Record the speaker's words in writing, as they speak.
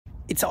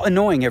It's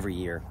annoying every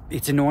year.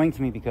 It's annoying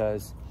to me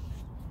because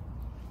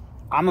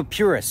I'm a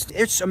purist.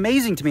 It's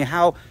amazing to me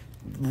how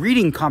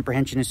reading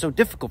comprehension is so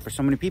difficult for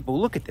so many people.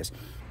 Look at this.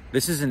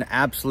 This is an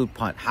absolute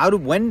punt. How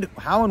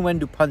and when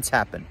do punts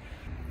happen?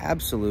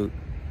 Absolute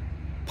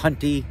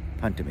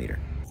puntometer.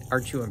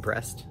 Aren't you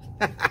impressed?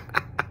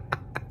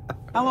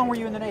 How long were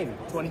you in the Navy?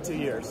 22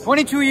 years.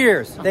 22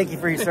 years. Thank you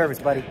for your service,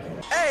 buddy.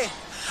 Hey,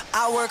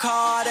 I work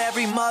hard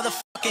every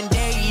motherfucking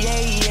day.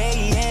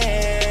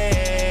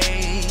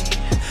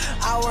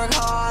 I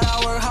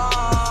work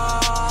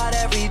hard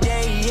every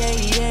day.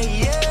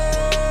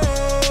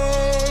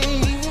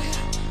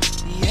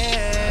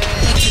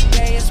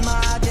 Today is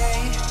my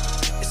day.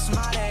 It's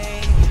my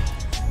day.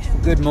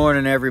 Good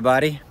morning,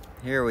 everybody.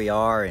 Here we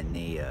are in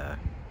the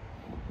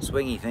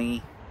swingy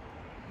thingy.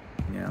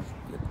 You know,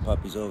 get the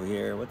puppies over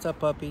here. What's up,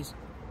 puppies?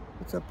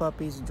 What's up,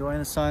 puppies? Enjoying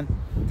the sun.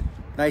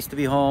 Nice to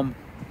be home.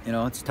 You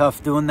know, it's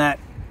tough doing that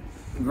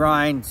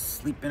grind,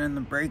 sleeping in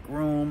the break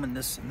room and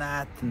this and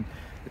that, and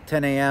the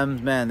 10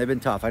 a.m.s, man, they've been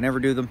tough. I never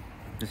do them.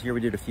 This year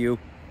we did a few,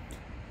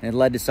 and it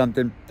led to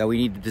something that we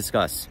need to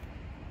discuss.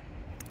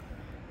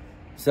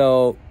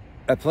 So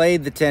I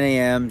played the 10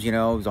 a.m.s, you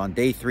know, it was on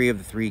day 3 of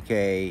the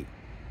 3K,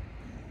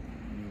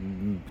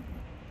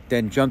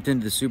 then jumped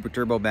into the Super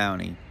Turbo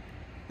Bounty.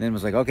 Then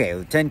was like, okay,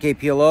 the 10K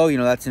PLO, you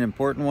know, that's an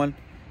important one.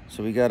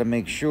 So we got to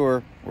make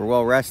sure we're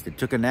well rested.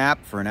 Took a nap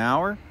for an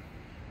hour,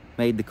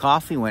 made the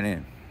coffee, went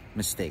in.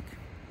 Mistake.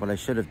 What I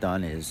should have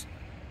done is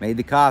made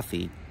the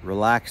coffee,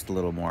 relaxed a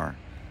little more,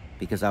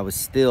 because I was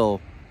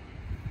still,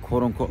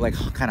 quote unquote, like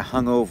kind of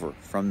hungover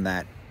from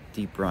that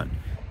deep run.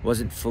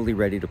 Wasn't fully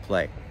ready to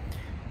play.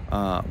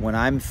 When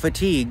I'm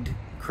fatigued,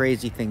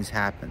 crazy things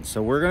happen.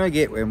 So we're going to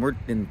get, and we're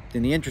in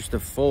the interest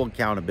of full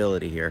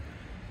accountability here,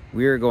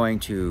 we're going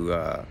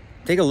to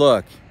take a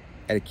look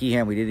at a key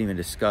hand we didn't even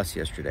discuss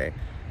yesterday.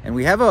 And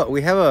we have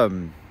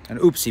an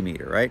oopsie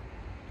meter, right?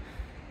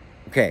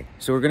 Okay,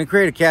 so we're going to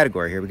create a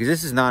category here because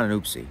this is not an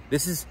oopsie.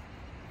 This is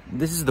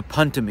the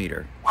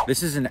puntometer.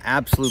 This is an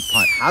absolute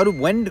punt.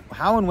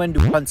 How and when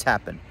do punts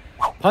happen?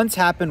 Punts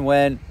happen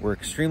when we're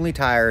extremely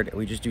tired and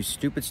we just do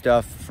stupid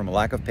stuff from a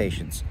lack of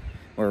patience,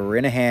 where we're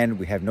in a hand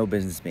we have no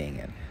business being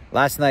in.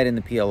 Last night in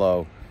the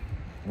PLO,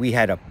 we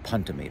had a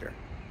puntometer.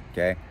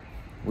 Okay,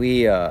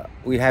 we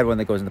had one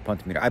that goes in the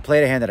puntometer. I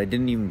played a hand that I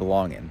didn't even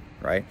belong in.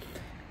 Right.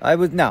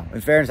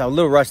 In fairness, I'm a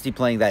little rusty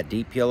playing that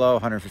deep PLO,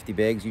 150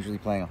 bigs, usually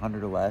playing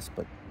 100 or less,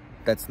 but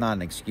that's not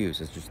an excuse.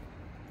 It's just,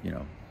 you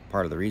know,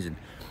 part of the reason.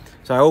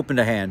 So I opened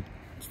a hand.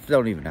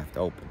 Don't even have to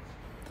open.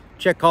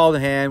 Check called the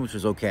hand, which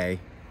was okay.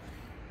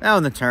 Now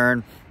in the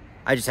turn,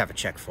 I just have a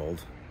check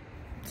fold.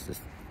 It's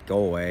just go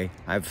away.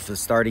 I have the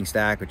starting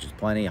stack, which is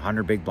plenty,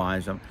 100 big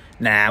blinds.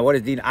 Nah, what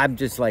is the? I'm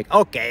just like,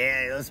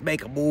 okay, let's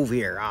make a move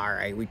here. All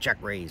right, we check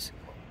raise.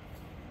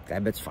 I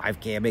bet it's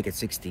 5K, I make it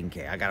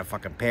 16K. I got a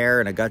fucking pair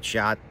and a gut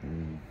shot,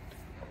 and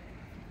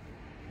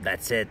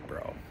that's it,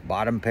 bro.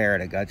 Bottom pair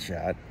and a gut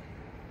shot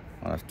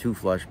on a 2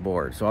 flush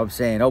board. So I'm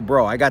saying, oh,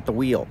 bro, I got the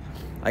wheel.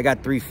 I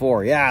got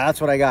 3-4. Yeah,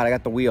 that's what I got. I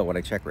got the wheel when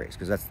I check raise,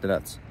 because that's the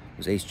nuts. It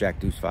was ace, jack,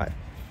 deuce, 5.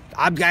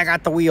 I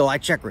got the wheel. I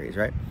check raise,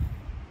 right?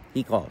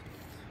 He called.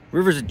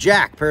 River's a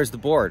jack, pairs the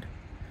board.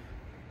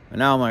 And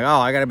now I'm like, oh,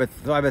 I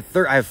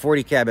have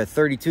 40K, I bet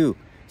 32.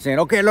 Saying,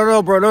 okay,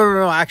 no, bro,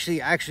 no. Actually,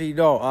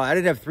 no. I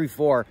didn't have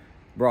 3-4,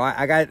 bro.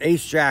 I got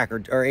ace jack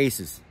or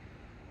aces.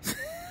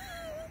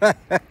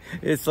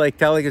 It's like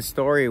telling a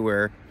story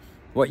where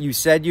what you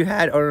said you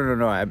had. Oh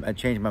no. I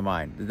changed my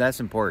mind. That's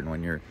important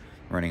when you're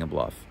running a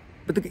bluff.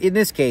 But in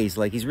this case,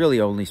 like, he's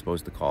really only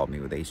supposed to call me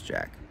with ace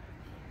jack.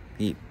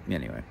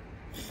 Anyway,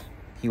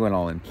 he went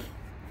all in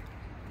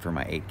for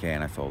my 8K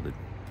and I folded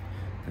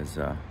because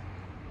I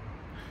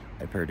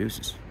had a pair of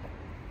deuces.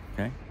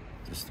 Okay,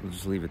 we'll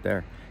just leave it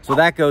there. So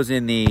that goes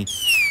in the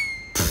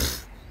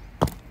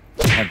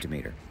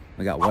puntometer.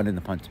 We got one in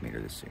the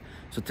puntometer this year.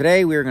 So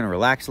today we're going to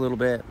relax a little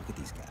bit. Look at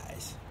these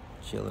guys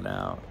chilling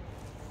out.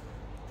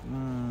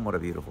 What a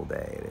beautiful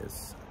day it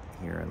is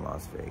here in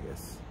Las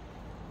Vegas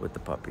with the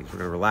puppies. We're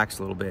going to relax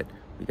a little bit.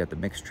 We got the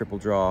mixed triple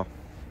draw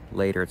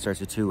later. It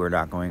starts at 2. We're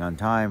not going on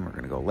time. We're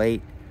going to go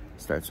late.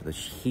 It starts with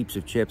heaps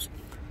of chips.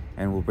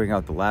 And we'll bring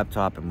out the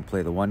laptop and we'll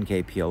play the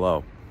 1K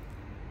PLO.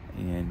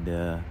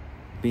 And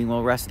being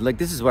well rested. Like,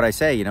 this is what I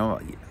say, you know,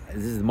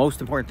 this is the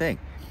most important thing.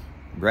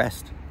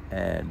 Rest.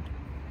 And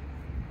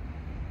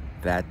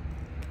that,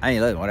 I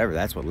mean, whatever,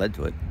 that's what led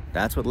to it.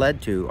 That's what led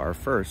to our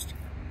first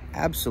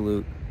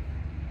absolute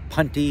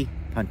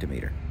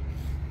puntometer.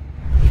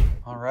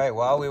 All right,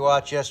 while we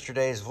watch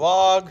yesterday's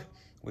vlog,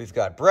 we've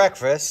got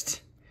breakfast.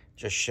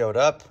 Just showed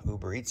up,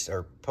 Uber Eats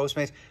or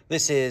Postmates.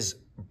 This is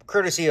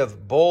courtesy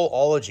of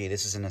Bowlology.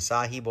 This is an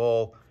acai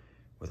bowl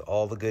with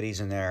all the goodies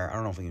in there. I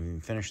don't know if we can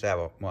even finish that.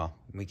 Well,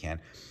 we can.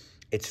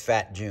 It's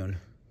Fat June.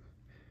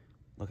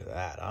 Look at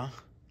that,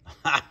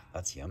 huh?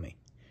 That's yummy.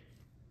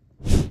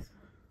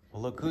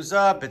 Well, look who's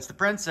up. It's the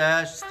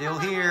princess, still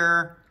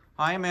here.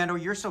 Hi, Amanda.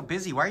 You're so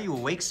busy. Why are you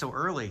awake so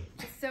early?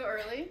 It's so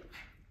early.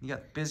 You're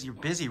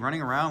busy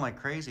running around like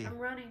crazy. I'm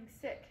running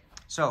sick.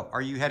 So,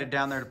 are you headed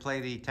down there to play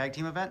the tag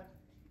team event?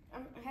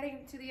 I'm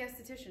heading to the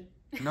esthetician.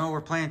 No,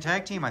 we're playing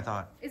tag team, I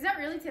thought. Is that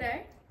really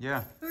today?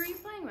 Yeah. Who are you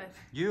playing with?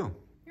 You.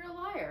 You're a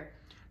liar.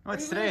 No,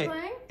 it's Are you really today.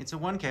 playing? It's a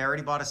 1K. I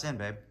already bought us in,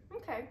 babe.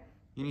 Okay.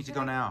 You need to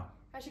go now.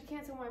 I should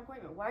cancel my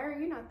appointment. Why are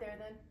you not there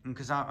then?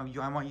 Because I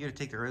want you to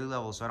take the early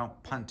level so I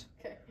don't punt.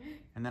 Okay.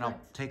 And then I'll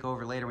take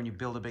over later when you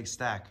build a big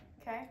stack.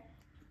 Okay.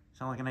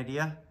 Sound like an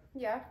idea?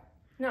 Yeah.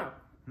 No.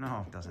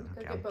 No, it doesn't.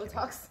 Go Okay, get I'm kidding.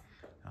 Botox.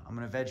 I'm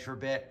gonna veg for a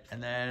bit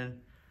and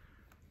then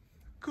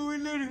go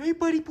in later. Hey,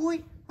 buddy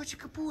boy. What's a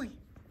good boy?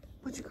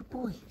 What's a good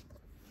boy?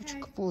 What's a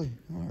good boy?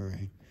 All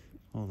right.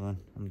 Hold on.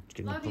 I'm just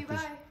getting Love the you.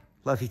 puppies. Bye.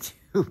 Love you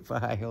too.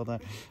 Bye. Hold on.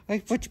 Hey,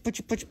 put you.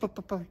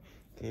 Okay,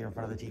 you're in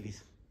front of the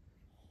TVs.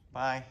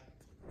 Bye.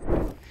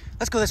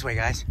 Let's go this way,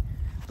 guys.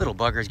 Little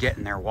buggers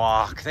getting their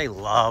walk. They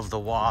love the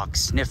walk,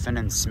 sniffing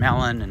and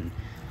smelling and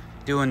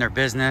doing their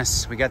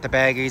business. We got the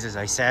baggies, as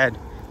I said.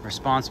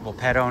 Responsible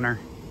pet owner.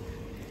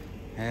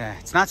 Yeah,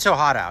 it's not so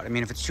hot out. I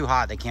mean, if it's too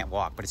hot, they can't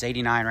walk. But it's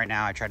 89 right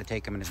now. I try to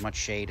take them in as much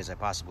shade as I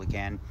possibly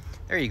can.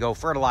 There you go.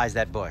 Fertilize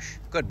that bush.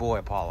 Good boy,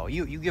 Apollo.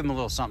 You give them a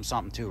little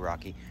something too,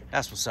 Rocky.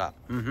 That's what's up.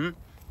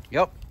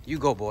 Yep. You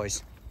go,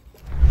 boys.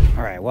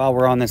 All right. While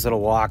we're on this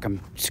little walk, I'm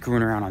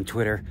screwing around on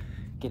Twitter.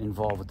 Get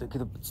involved with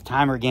it. It's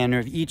time again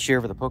of each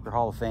year for the Poker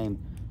Hall of Fame,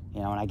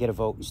 you know, and I get a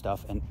vote and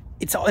stuff, and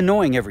it's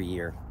annoying every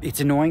year. It's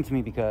annoying to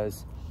me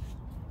because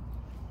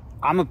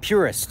I'm a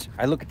purist.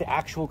 I look at the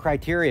actual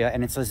criteria,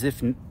 and it's as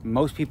if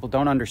most people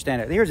don't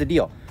understand it. Here's the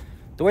deal: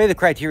 the way the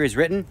criteria is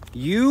written,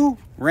 you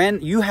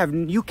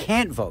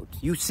can't vote.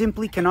 You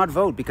simply cannot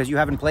vote because you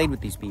haven't played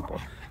with these people.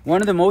 One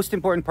of the most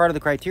important part of the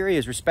criteria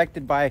is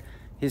respected by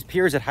his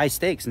peers at high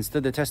stakes and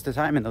stood the test of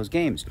time in those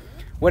games.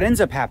 What ends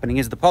up happening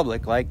is the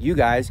public, like you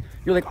guys,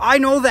 you're like, I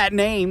know that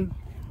name.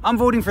 I'm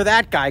voting for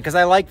that guy because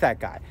I like that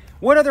guy.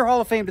 What other Hall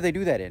of Fame do they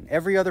do that in?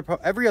 Every other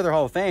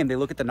Hall of Fame, they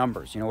look at the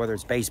numbers, you know, whether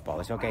it's baseball.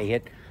 They say, okay, he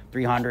hit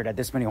 300 at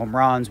this many home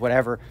runs,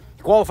 whatever.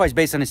 He qualifies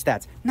based on his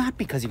stats. Not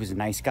because he was a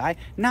nice guy,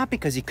 not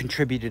because he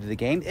contributed to the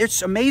game.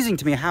 It's amazing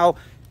to me how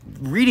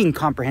reading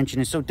comprehension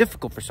is so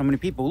difficult for so many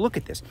people who look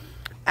at this.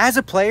 As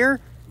a player,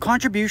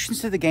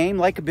 contributions to the game,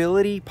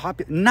 likability,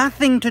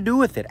 nothing to do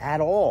with it at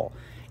all.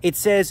 It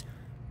says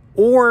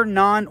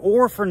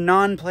or for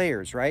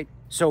non-players, right?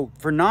 So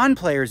for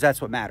non-players, that's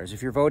what matters.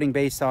 If you're voting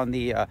based on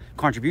the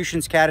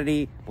contributions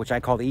category, which I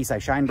call the Isai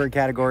Scheinberg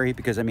category,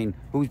 because I mean,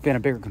 who's been a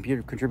bigger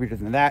contributor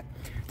than that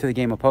to the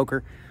game of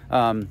poker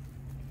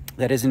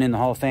that isn't in the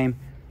Hall of Fame?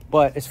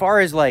 But as far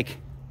as like,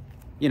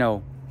 you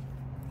know,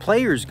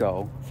 players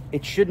go,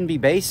 it shouldn't be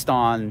based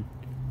on,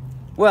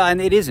 well, and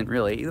it isn't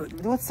really.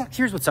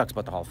 Here's what sucks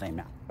about the Hall of Fame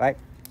now, right?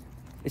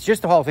 It's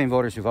just the Hall of Fame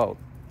voters who vote.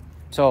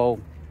 So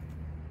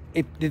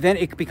then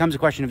it becomes a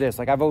question of this.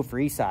 Like, I vote for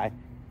Isai,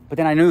 but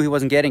then I knew he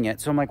wasn't getting it.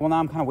 So I'm like, well, now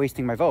I'm kind of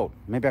wasting my vote.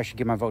 Maybe I should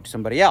give my vote to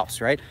somebody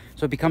else, right?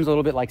 So it becomes a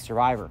little bit like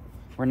Survivor,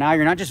 where now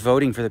you're not just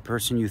voting for the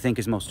person you think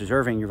is most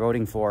deserving. You're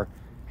voting for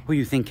who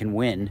you think can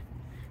win,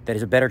 that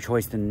is a better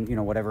choice than, you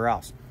know, whatever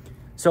else.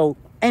 So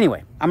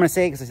anyway, I'm going to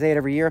say it because I say it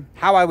every year.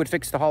 How I would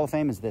fix the Hall of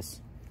Fame is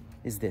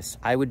this.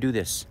 I would do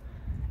this.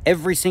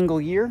 Every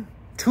single year,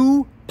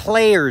 2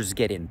 players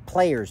get in.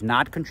 Players,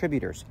 not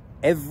contributors.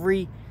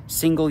 Every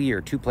single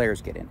year, 2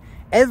 players get in.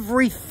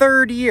 Every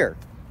third year,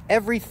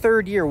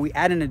 we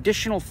add an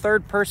additional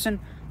third person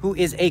who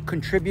is a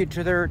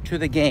contributor to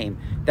the game.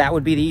 That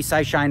would be the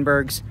Isai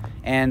Scheinbergs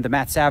and the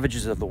Matt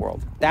Savages of the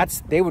world.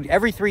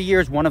 Every 3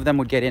 years, one of them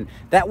would get in.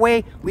 That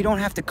way, we don't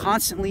have to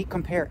constantly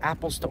compare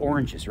apples to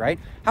oranges, right?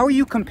 How are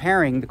you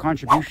comparing the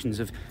contributions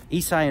of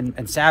Isai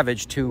and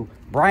Savage to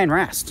Brian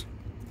Rast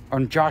or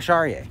Josh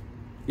Aryeh,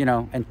 you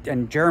know,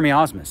 and Jeremy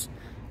Osmus?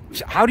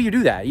 How do you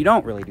do that? You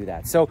don't really do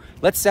that. So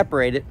let's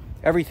separate it.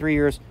 Every 3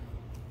 years,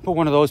 put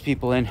one of those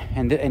people in,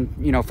 and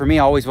you know, for me,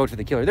 I always vote for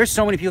the killer. There's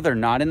so many people that are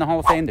not in the Hall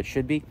of Fame that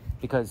should be,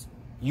 because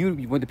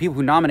the people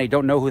who nominate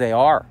don't know who they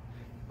are.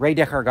 Ray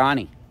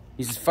DeCargani,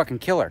 he's a fucking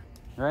killer,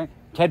 right?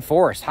 Ted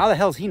Forrest, how the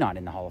hell is he not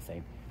in the Hall of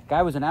Fame?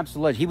 Guy was an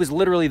absolute legend. He was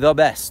literally the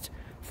best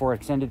for an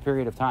extended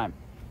period of time.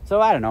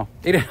 So I don't know.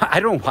 I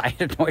don't know why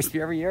it annoys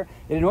me every year.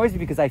 It annoys me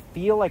because I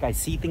feel like I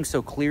see things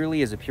so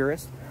clearly as a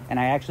purist, and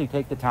I actually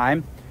take the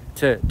time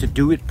to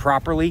do it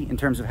properly in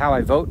terms of how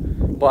I vote,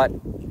 but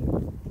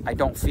I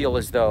don't feel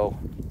as though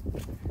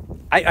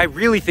I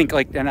really think,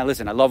 like, and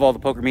listen, I love all the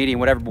poker media and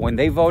whatever, but when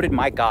they voted,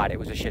 my God, it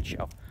was a shit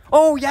show.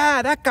 Oh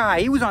yeah, that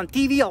guy, he was on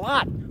TV a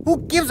lot.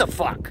 Who gives a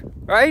fuck,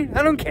 right?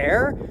 I don't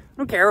care. I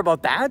don't care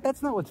about that.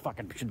 That's not what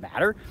fucking should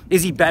matter.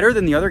 Is he better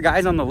than the other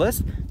guys on the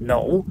list?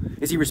 No.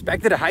 Is he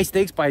respected at high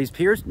stakes by his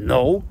peers?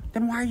 No.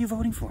 Then why are you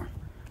voting for him?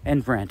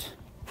 And Brent.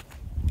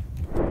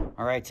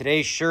 All right,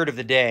 today's shirt of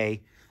the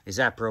day is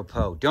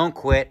apropos. Don't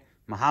quit,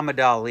 Muhammad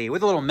Ali,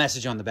 with a little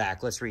message on the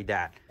back. Let's read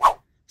that.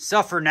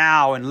 Suffer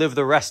now and live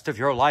the rest of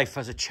your life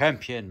as a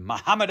champion.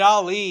 Muhammad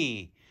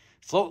Ali.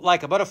 Float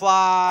like a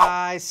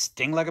butterfly,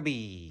 sting like a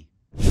bee.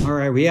 All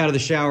right, we out of the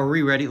shower.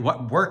 We ready?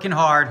 Working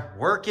hard.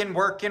 Working,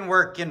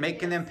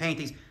 making them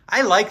paintings.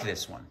 I like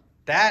this one.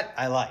 That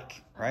I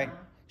like, right?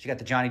 She got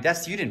the Johnny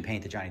Depp. You didn't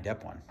paint the Johnny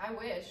Depp one. I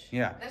wish.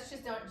 Yeah. That's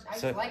just, I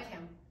just like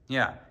him.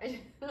 Yeah.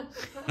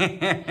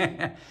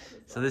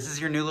 So this is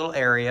your new little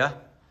area.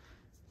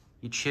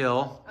 You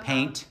chill,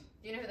 paint.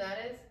 Do you know who that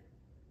is?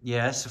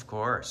 Yes, of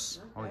course.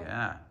 Okay. Oh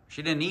yeah.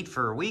 She didn't eat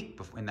for a week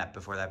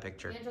before that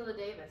picture. Angela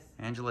Davis.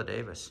 Angela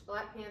Davis.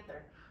 Black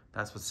Panther.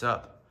 That's what's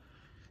up.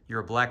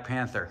 You're a Black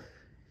Panther.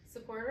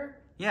 Supporter?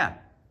 Yeah.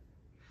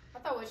 I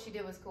thought what she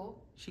did was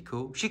cool. She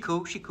cool. She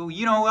cool. She cool.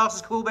 You know who else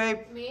is cool,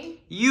 babe?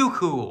 Me? You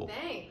cool.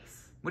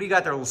 Thanks. What do you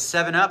got there? A little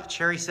 7-Up?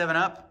 Cherry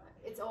 7-Up?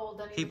 It's old.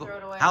 Don't even throw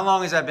it away. How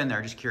long has that been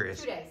there? Just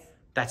curious. 2 days.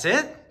 That's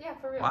it? Yeah,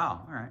 for real.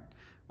 Wow. All right.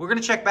 We're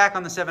going to check back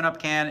on the 7-Up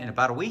can in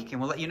about a week,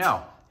 and we'll let you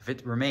know if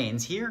it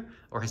remains here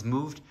or has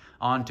moved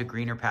on to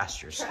greener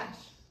pastures.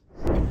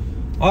 Trash.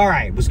 All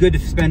right. It was good to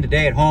spend a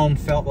day at home.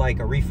 Felt like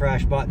a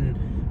refresh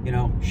button. You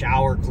know,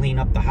 shower, clean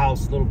up the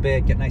house a little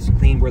bit, get nice and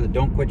clean, wear the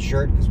Don't Quit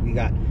shirt because we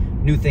got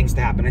new things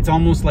to happen. It's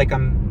almost like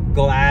I'm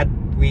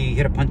glad we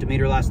hit a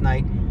puntometer last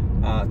night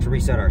to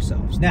reset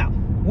ourselves. Now,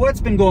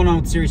 what's been going on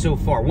with the series so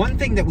far? One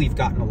thing that we've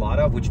gotten a lot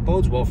of, which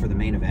bodes well for the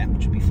main event,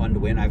 which would be fun to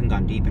win, I haven't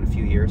gone deep in a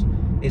few years,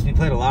 is we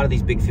played a lot of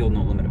these big field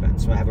no limit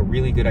events. So I have a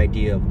really good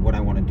idea of what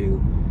I want to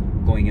do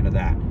going into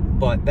that.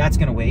 But that's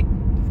going to wait.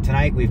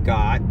 Tonight we've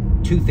got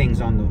 2 things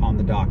on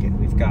the docket.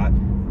 We've got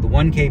the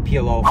 1K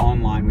PLO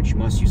online, which you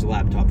must use a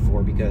laptop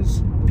for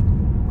because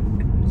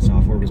the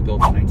software was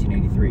built in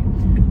 1983.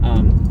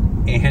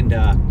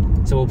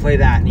 So we'll play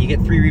that, and you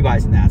get 3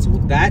 rebuys in that. So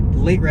that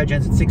late reg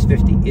ends at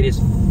 6:50. It is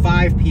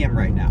 5 p.m.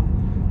 right now.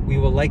 We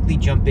will likely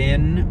jump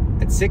in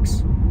at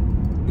 6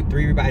 with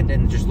 3 rebuys and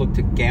then just look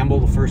to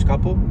gamble the first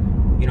couple,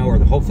 you know, or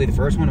hopefully the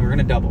first one, and we're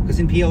going to double. Because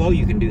in PLO,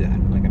 you can do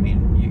that. Like, I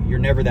mean, you're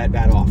never that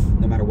bad off,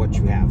 no matter what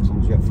you have, as long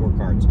as you have 4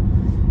 cards.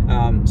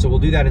 So we'll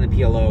do that in the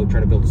PLO,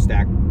 try to build a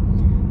stack.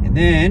 And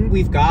then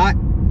we've got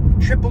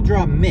triple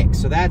draw mix.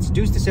 So that's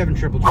deuce to 7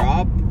 triple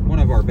draw, one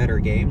of our better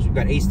games. We've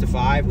got ace to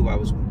 5,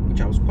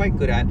 which I was quite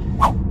good at.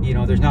 You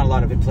know, there's not a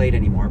lot of it played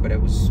anymore, but it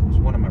was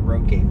one of my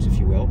road games, if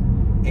you will.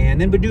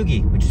 And then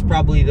Badoogie, which is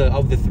probably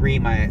of the 3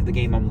 the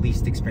game I'm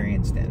least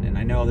experienced in. And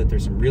I know that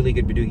there's some really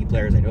good Badoogie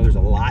players. I know there's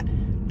a lot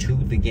to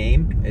the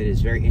game. It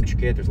is very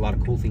intricate. There's a lot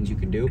of cool things you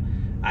can do.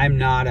 I'm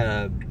not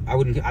a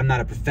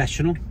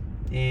professional,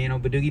 you know,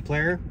 Badoogie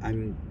player.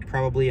 I'm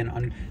probably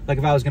like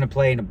if I was going to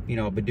play in a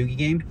Badoogie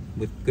game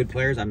with good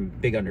players, I'm a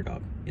big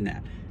underdog in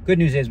that. Good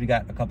news is we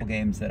got a couple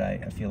games that I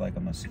feel like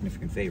I'm a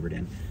significant favorite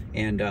in.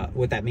 And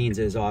what that means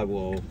is I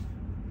will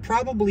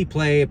probably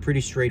play a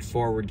pretty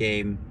straightforward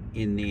game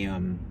in the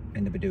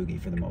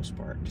Badoogie for the most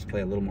part. Just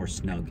play a little more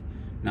snug,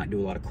 not do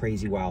a lot of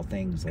crazy wild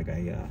things like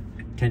I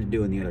tend to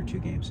do in the other 2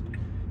 games.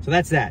 So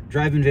that's that.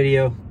 Driving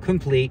video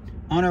complete,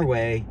 on our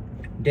way,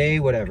 day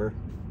whatever.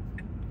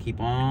 Keep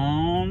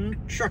on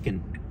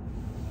trucking.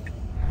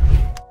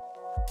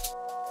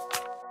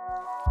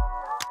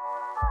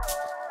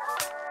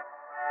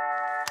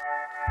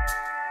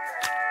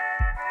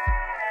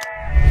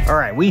 All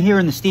right, we here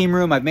in the steam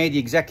room. I've made the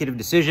executive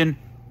decision.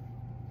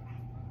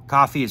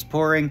 Coffee is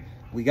pouring.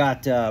 We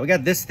got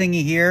this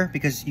thingy here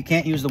because you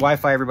can't use the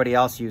Wi-Fi everybody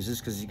else uses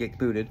because you get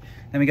booted.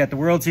 Then we got the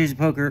World Series of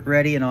Poker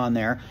ready and on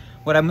there.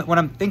 What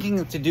I'm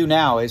thinking to do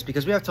now is,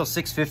 because we have till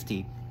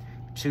 6:50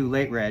 to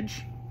late reg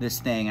this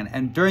thing,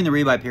 and during the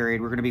rebuy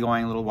period we're going to be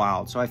going a little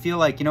wild. So I feel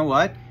like, you know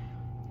what?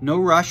 No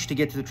rush to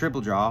get to the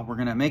triple draw. We're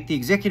going to make the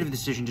executive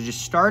decision to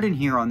just start in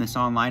here on this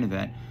online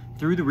event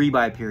through the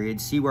rebuy period,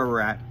 see where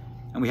we're at,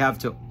 and we have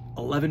till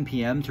 11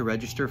 p.m. to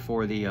register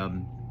for the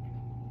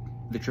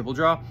triple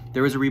draw.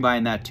 There is a rebuy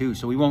in that too,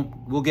 so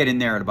we'll get in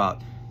there at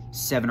about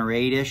 7 or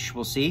 8-ish,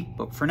 we'll see.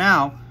 But for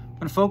now, I'm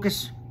gonna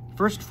focus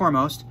first and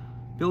foremost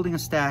building a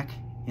stack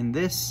in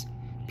this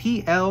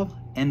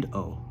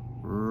PL&O.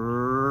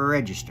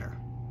 Register.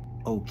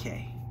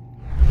 Okay.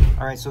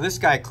 All right, so this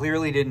guy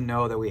clearly didn't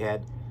know that we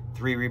had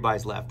 3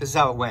 rebuys left. This is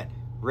how it went.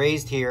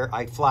 Raised here,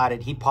 I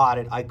flatted, he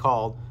potted, I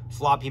called.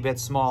 Flop, he bet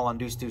small on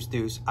deuce, deuce,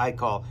 deuce, I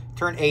call.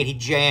 Turn 8, he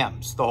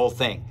jams the whole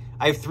thing.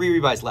 I have 3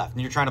 rebuys left,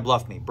 and you're trying to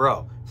bluff me.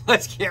 Bro,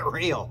 let's get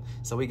real.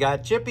 So we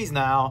got chippies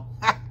now.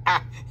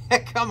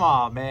 Come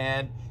on,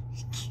 man.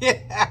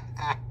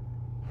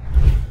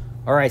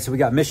 All right, so we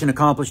got mission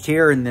accomplished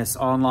here in this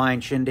online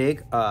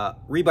shindig.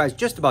 Rebuy's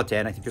just about to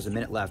end. I think there's a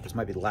minute left. This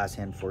might be the last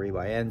hand before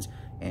rebuy ends,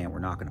 and we're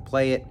not going to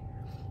play it.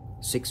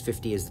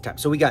 650 is the time.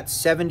 So we got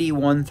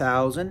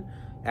 71,000.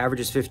 Average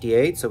is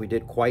 58, so we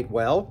did quite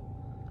well.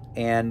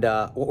 And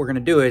what we're going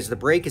to do is the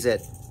break is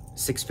at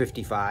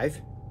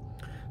 6:55.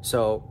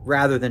 So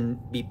rather than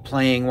be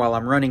playing while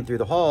I'm running through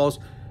the halls,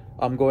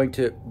 I'm going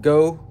to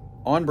go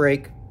on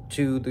break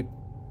to the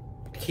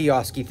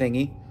kiosky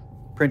thingy,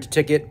 print a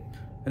ticket,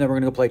 and then we're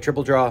going to go play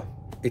triple draw.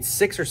 It's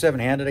 6 or 7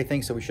 handed, I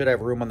think, so we should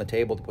have room on the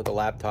table to put the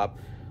laptop,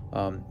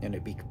 and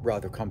it'd be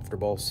rather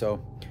comfortable.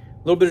 So a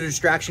little bit of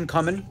distraction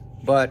coming,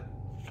 but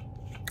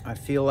I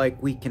feel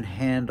like we can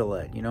handle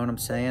it. You know what I'm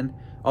saying?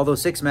 Although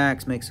 6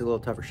 max makes it a little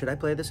tougher. Should I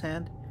play this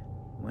hand?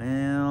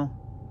 Well,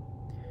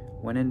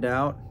 when in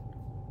doubt,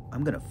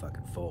 I'm going to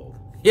fucking fold.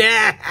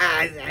 Yeah!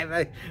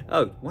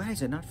 Oh, why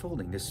is it not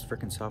folding? This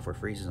freaking software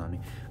freezes on me.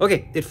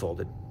 Okay, it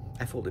folded.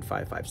 I folded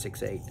 5, 5,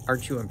 6, 8.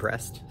 Aren't you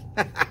impressed?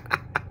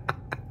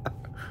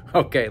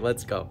 Okay,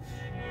 let's go.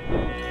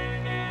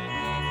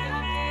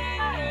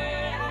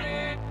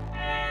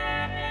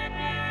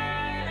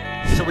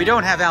 So we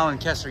don't have Alan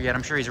Kessler yet.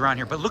 I'm sure he's around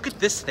here. But look at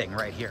this thing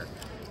right here.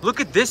 Look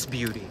at this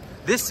beauty.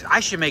 This, I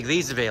should make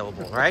these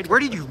available, right? How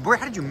did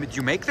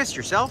you make this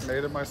yourself?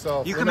 Made it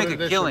myself. You can make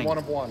a killing. One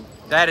of one.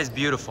 That is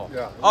beautiful.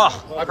 Yeah.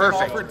 Oh, I've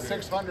perfect. been offered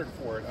 600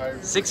 for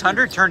it.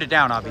 600? Turned it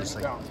down,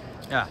 obviously.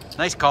 Yeah,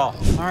 nice call.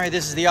 All right,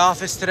 this is the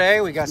office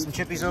today. We got some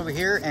chippies over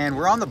here, and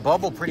we're on the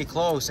bubble pretty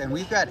close, and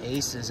we've got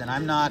aces, and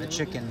I'm not a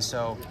chicken,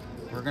 so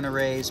we're gonna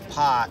raise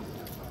pot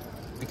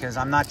because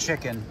I'm not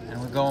chicken, and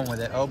we're going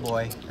with it. Oh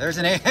boy, there's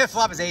an ace.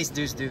 Flop is ace,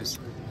 deuce, deuce.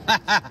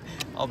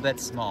 I'll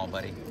bet small,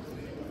 buddy.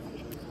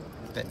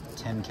 Bet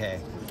 10K.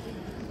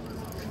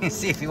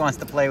 See if he wants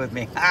to play with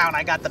me. Ah, and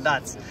I got the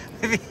nuts.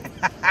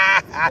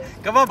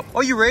 Come on. Oh,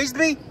 you raised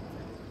me?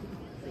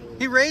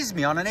 He raised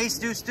me on an ace,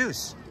 deuce,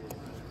 deuce.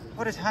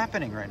 What is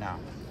happening right now?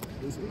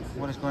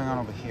 What is going on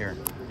over here?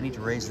 I need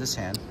to raise this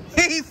hand.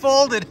 He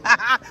folded.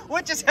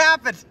 What just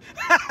happened?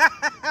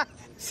 That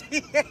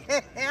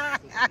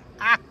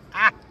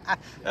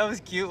was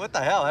cute. What the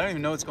hell? I don't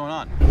even know what's going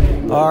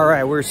on. All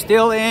right, we're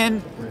still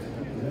in.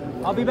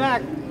 I'll be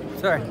back.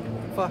 Sorry.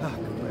 Fuck.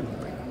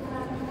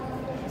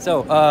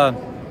 So, I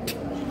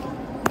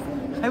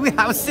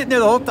was sitting there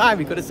the whole time.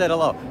 He could have said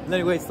hello. And then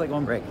he waits like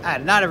one break.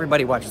 Not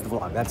everybody watches the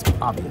vlog. That's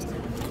obvious.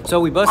 So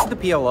we busted the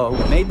PLO.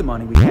 We made the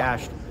money. We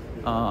cashed.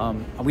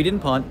 We didn't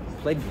punt.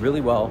 Played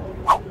really well.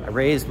 I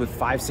raised with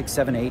 5, 6,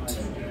 7, 8.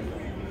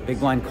 Big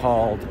blind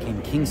called.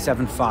 Came king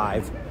 7,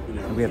 5.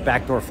 And we have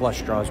backdoor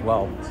flush draw as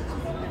well.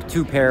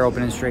 2 pair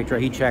open and straight draw.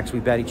 He checks.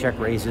 We bet. He check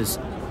raises.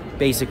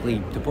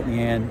 Basically to put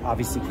me in.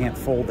 Obviously can't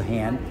fold the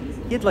hand.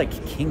 He had like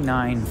king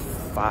 9,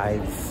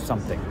 5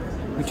 something.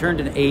 We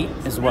turned an 8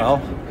 as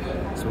well.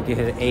 So we could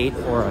hit an 8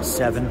 or a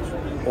 7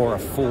 or a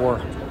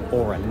 4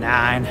 or a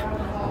 9.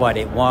 But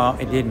it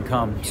didn't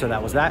come, so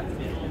that was that.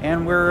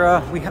 And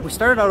we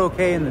started out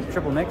okay in the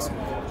triple mix.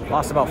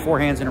 Lost about 4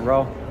 hands in a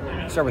row.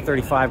 Start with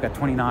 35, got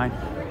 29.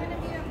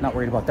 Not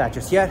worried about that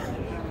just yet.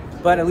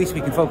 But at least we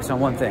can focus on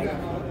one thing.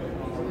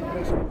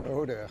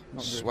 Oh dear.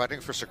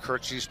 Sweating for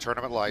Sakurchi's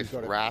tournament life.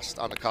 Rast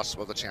on the cusp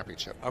of the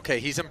championship.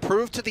 Okay, he's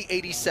improved to the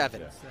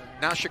 87.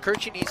 Now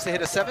Sakurchi needs to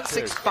hit a 7,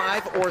 6,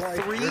 5, or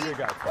 3.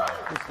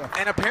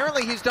 And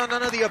apparently he's done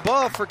none of the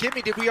above. Forgive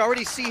me, did we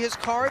already see his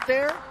card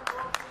there?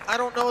 I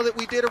don't know that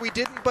we did or we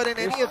didn't, but in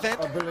any event,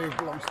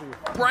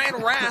 Brian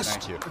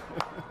Rast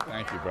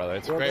Thank you, brother.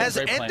 It's has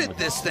ended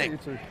this thing.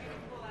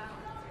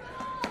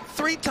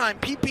 3-time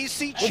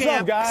PPC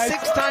champ,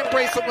 6-time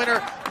bracelet winner,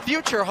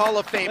 future Hall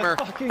of Famer,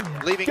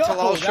 leaving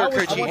Talal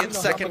Sakurchi in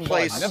second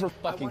place. I never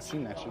fucking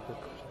seen that shit.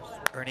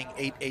 Earning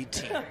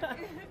 818.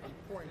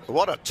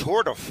 What a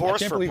tour de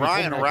force for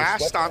Brian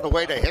Rast on the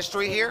way to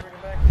history here.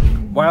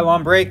 While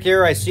on break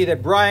here, I see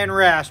that Brian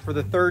Rast, for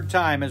the 3rd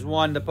time, has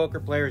won the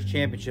Poker Players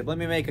Championship. Let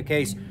me make a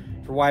case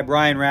for why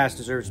Brian Rast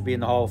deserves to be in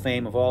the Hall of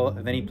Fame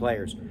of any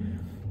players.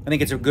 I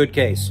think it's a good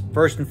case.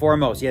 First and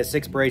foremost, he has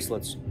 6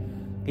 bracelets.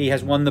 He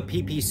has won the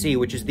PPC,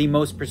 which is the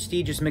most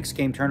prestigious mixed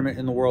game tournament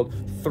in the world,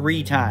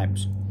 3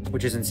 times,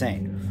 which is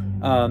insane.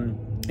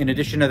 In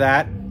addition to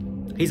that,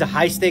 he's a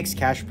high-stakes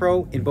cash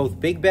pro in both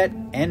big bet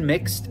and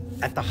mixed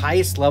at the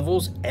highest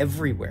levels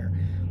everywhere.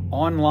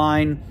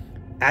 Online,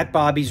 at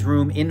Bobby's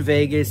room, in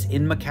Vegas,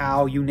 in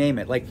Macau, you name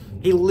it. Like,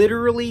 he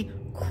literally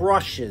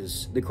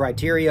crushes the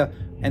criteria.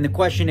 And the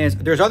question is,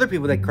 there's other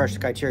people that crush the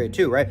criteria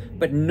too, right?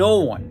 But no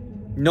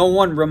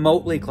one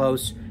remotely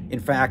close,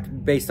 in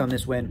fact, based on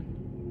this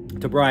win,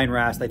 to Brian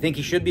Rast. I think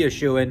he should be a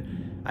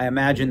shoo-in. I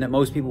imagine that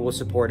most people will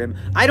support him.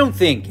 I don't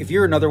think, if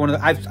you're another one of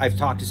the, I've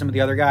talked to some of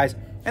the other guys,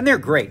 and they're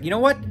great. You know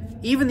what?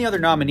 Even the other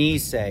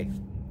nominees say,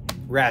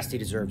 Rasty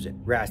deserves it.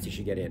 Rasty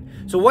should get in.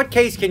 So what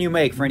case can you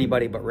make for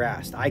anybody but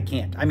Rast? I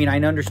can't. I mean, I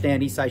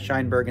understand Eastside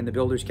Scheinberg in the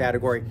builders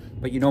category,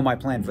 but you know my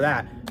plan for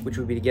that, which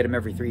would be to get him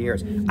every 3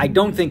 years. I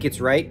don't think it's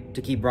right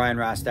to keep Brian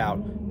Rast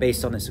out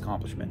based on this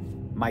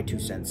accomplishment. My 2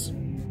 cents.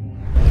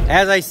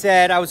 As I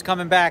said, I was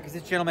coming back because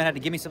this gentleman had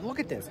to give me some. Look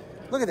at this.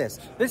 Look at this.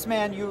 This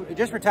man, you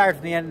just retired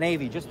from the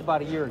Navy just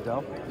about a year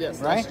ago.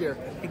 Yes, right? last year.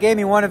 He gave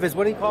me one of his,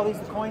 what do you call these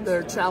coins?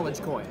 They're challenge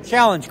coins.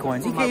 Challenge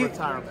coins. For my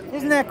retirement.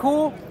 Isn't that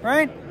cool,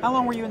 right? How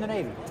long were you in the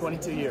Navy?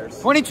 22 years.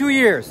 22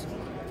 years.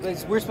 We're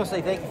supposed to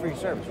say thank you for your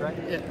service, right?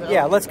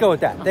 Yeah, let's go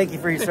with that. Thank you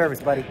for your service,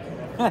 buddy.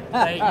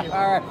 Thank you.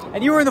 All right.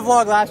 And you were in the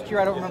vlog last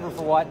year. I don't remember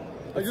for what.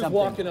 I was just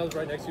walking, I was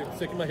right next to you,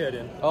 sticking my head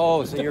in.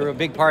 Oh, so you're a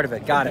big part of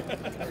it. Got it.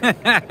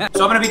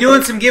 So I'm going to be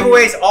doing some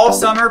giveaways all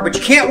summer, but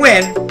you can't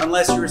win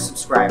unless you're a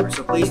subscriber.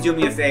 So please do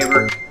me a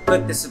favor,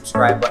 click the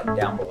subscribe button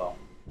down below.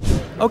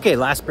 Okay,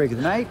 last break of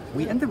the night.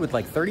 We ended with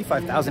like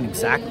 35,000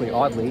 exactly,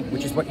 oddly,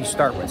 which is what you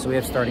start with. So we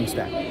have starting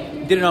stack.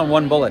 We did it on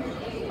 1 bullet.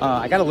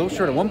 I got a little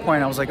short at one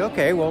point. I was like,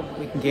 okay, well,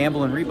 we can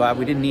gamble and rebuy.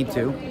 We didn't need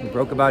to. We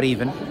broke about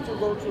even.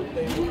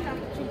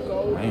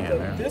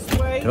 Man,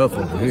 they're tough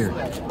over here.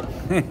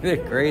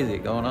 They're crazy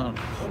going on.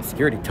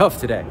 Security tough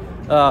today.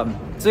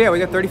 So yeah, we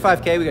got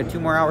 35K. We got 2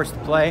 more hours to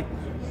play.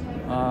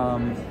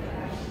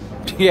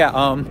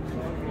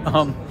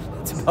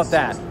 It's about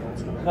that.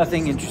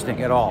 Nothing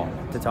interesting at all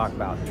to talk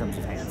about in terms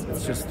of hands.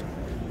 It's just,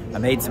 I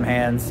made some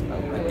hands.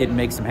 I didn't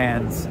make some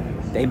hands.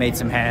 They made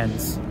some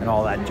hands and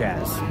all that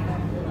jazz.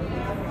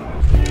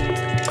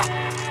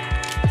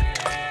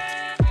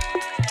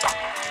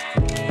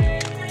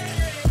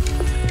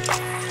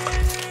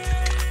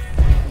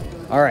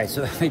 All right,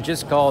 so they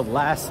just called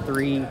last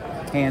 3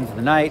 hands of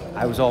the night.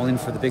 I was all in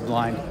for the big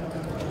blind.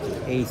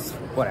 Ace,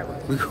 whatever.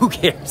 Who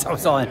cares? I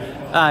was all in.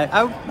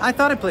 I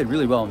thought I played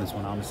really well in this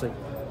one, honestly.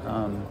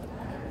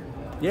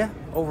 Yeah,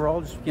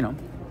 overall, just, you know,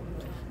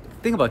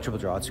 thing about triple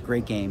draw, it's a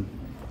great game,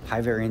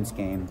 high variance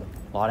game.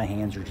 A lot of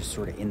hands you're just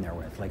sort of in there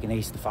with. Like an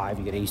ace to 5,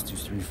 you get ace 2,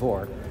 3,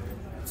 4.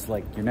 It's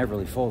like you're never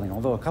really folding.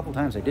 Although a couple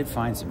times I did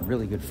find some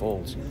really good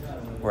folds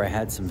where I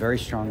had some very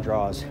strong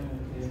draws,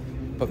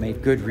 but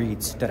made good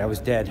reads that I was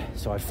dead.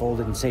 So I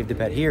folded and saved the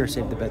bet here,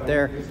 saved the bet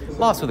there.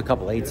 Lost with a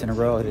couple 8s in a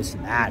row, this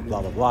and that,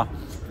 blah, blah, blah.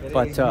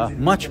 But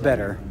much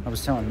better. I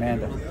was telling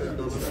Amanda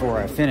before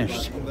I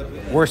finished,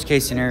 worst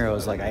case scenario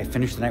is like I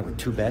finished the night with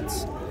 2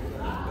 bets.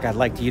 Like I'd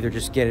like to either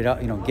just get it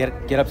up, you know,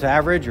 get up to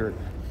average or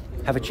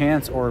have a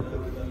chance, or,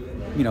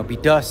 you know, be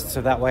dust,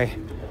 so that way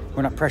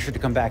we're not pressured to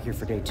come back here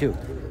for day 2.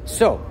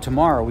 So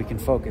tomorrow we can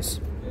focus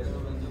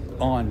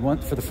on one,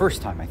 for the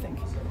first time, I think,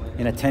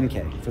 in a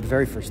 10K, for the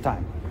very first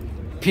time,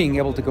 being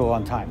able to go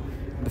on time.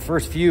 The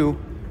first few,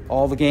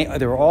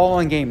 they were all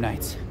on game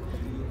nights.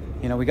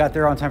 You know, we got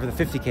there on time for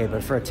the 50K,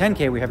 but for a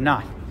 10K, we have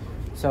not.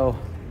 So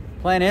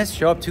plan is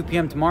show up 2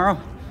 p.m. tomorrow,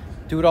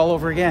 do it all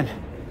over again.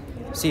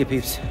 See you,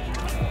 peeps.